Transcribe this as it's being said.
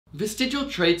Vestigial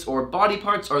traits or body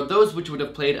parts are those which would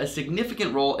have played a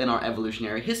significant role in our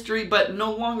evolutionary history, but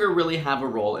no longer really have a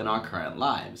role in our current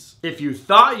lives. If you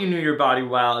thought you knew your body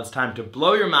well, it's time to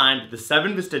blow your mind with the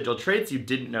 7 vestigial traits you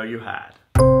didn't know you had.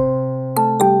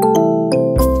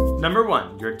 Number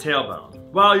 1, your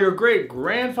tailbone. While your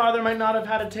great-grandfather might not have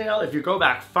had a tail, if you go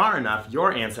back far enough,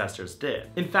 your ancestors did.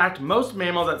 In fact, most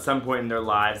mammals at some point in their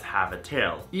lives have a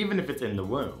tail, even if it's in the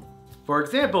womb. For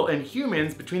example, in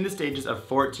humans, between the stages of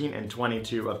 14 and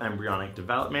 22 of embryonic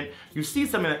development, you see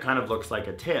something that kind of looks like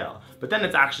a tail, but then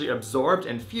it's actually absorbed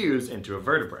and fused into a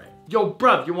vertebrae. Yo,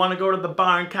 bruv, you wanna go to the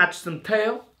bar and catch some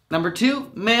tail? Number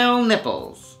 2, male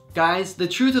nipples. Guys, the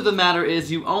truth of the matter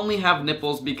is you only have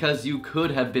nipples because you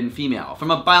could have been female. From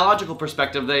a biological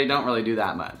perspective, they don't really do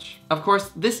that much. Of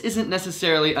course, this isn't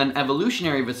necessarily an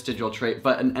evolutionary vestigial trait,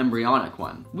 but an embryonic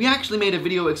one. We actually made a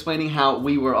video explaining how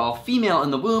we were all female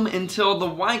in the womb until the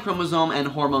Y chromosome and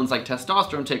hormones like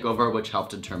testosterone take over, which help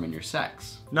determine your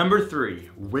sex. Number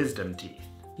 3, wisdom teeth.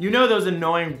 You know those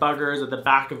annoying buggers at the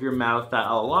back of your mouth that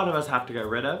a lot of us have to get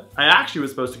rid of? I actually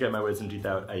was supposed to get my wisdom teeth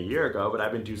out a year ago, but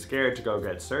I've been too scared to go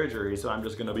get surgery, so I'm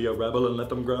just gonna be a rebel and let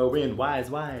them grow in.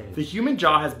 Wise. The human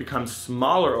jaw has become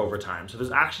smaller over time, so there's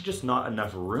actually just not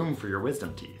enough room for your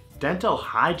wisdom teeth. Dental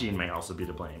hygiene may also be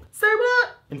to blame. Say what?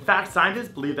 In fact, scientists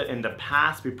believe that in the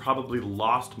past, we probably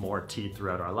lost more teeth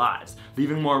throughout our lives,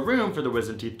 leaving more room for the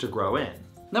wisdom teeth to grow in.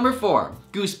 Number 4,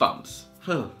 goosebumps.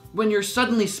 When you're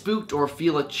suddenly spooked or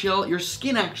feel a chill, your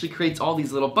skin actually creates all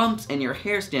these little bumps and your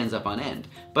hair stands up on end.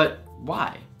 But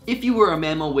why? If you were a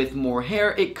mammal with more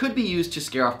hair, it could be used to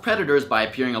scare off predators by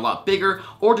appearing a lot bigger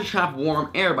or to trap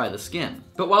warm air by the skin.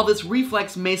 But while this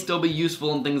reflex may still be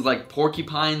useful in things like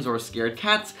porcupines or scared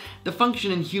cats, the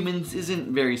function in humans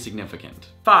isn't very significant.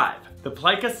 5, the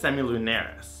plica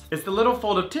semilunaris. It's the little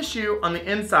fold of tissue on the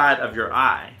inside of your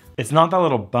eye. It's not that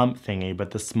little bump thingy,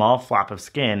 but the small flap of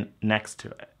skin next to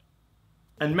it.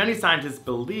 And many scientists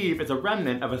believe it's a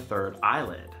remnant of a third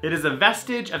eyelid. It is a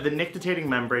vestige of the nictitating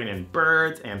membrane in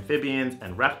birds, amphibians,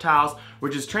 and reptiles,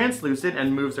 which is translucent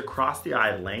and moves across the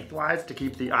eye lengthwise to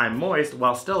keep the eye moist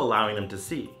while still allowing them to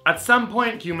see. At some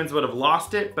point, humans would have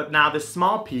lost it, but now this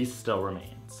small piece still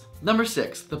remains. Number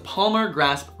 6, the palmar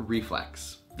grasp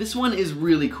reflex. This one is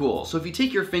really cool. So if you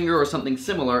take your finger or something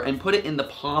similar and put it in the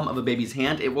palm of a baby's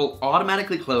hand, it will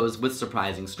automatically close with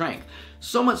surprising strength.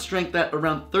 So much strength that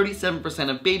around 37%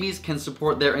 of babies can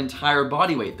support their entire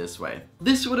body weight this way.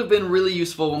 This would have been really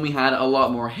useful when we had a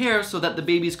lot more hair so that the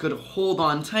babies could hold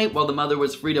on tight while the mother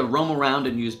was free to roam around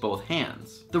and use both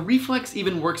hands. The reflex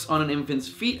even works on an infant's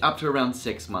feet up to around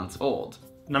 6 months old.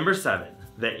 Number 7,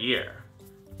 the ear.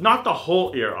 Not the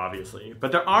whole ear, obviously,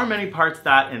 but there are many parts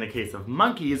that, in the case of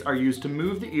monkeys, are used to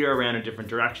move the ear around in different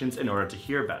directions in order to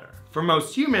hear better. For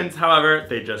most humans, however,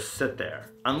 they just sit there.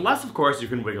 Unless, of course, you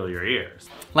can wiggle your ears.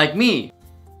 Like me.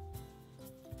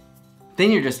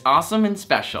 Then you're just awesome and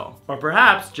special. Or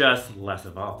perhaps just less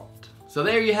evolved. So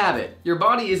there you have it. Your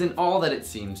body isn't all that it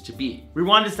seems to be. We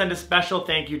wanted to send a special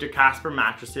thank you to Casper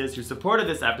Mattresses, who supported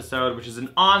this episode, which is an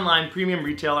online premium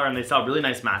retailer, and they sell really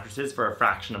nice mattresses for a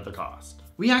fraction of the cost.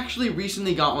 We actually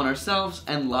recently got one ourselves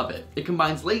and love it. It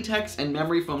combines latex and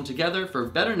memory foam together for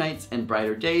better nights and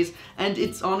brighter days, and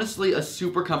it's honestly a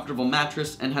super comfortable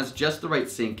mattress and has just the right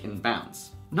sink and bounce.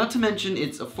 Not to mention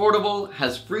it's affordable,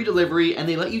 has free delivery, and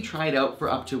they let you try it out for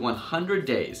up to 100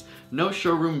 days. No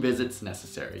showroom visits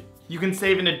necessary. You can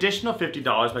save an additional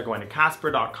 $50 by going to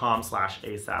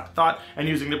casper.com/asapthought and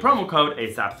using the promo code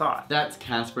ASAPTHOUGHT. That's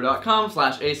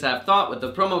casper.com/ASAPthought with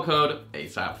the promo code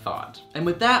ASAPTHought. And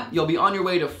with that, you'll be on your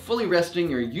way to fully resting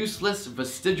your useless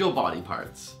vestigial body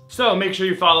parts. So make sure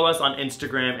you follow us on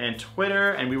Instagram and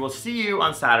Twitter, and we will see you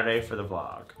on Saturday for the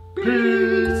vlog.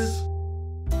 Peace!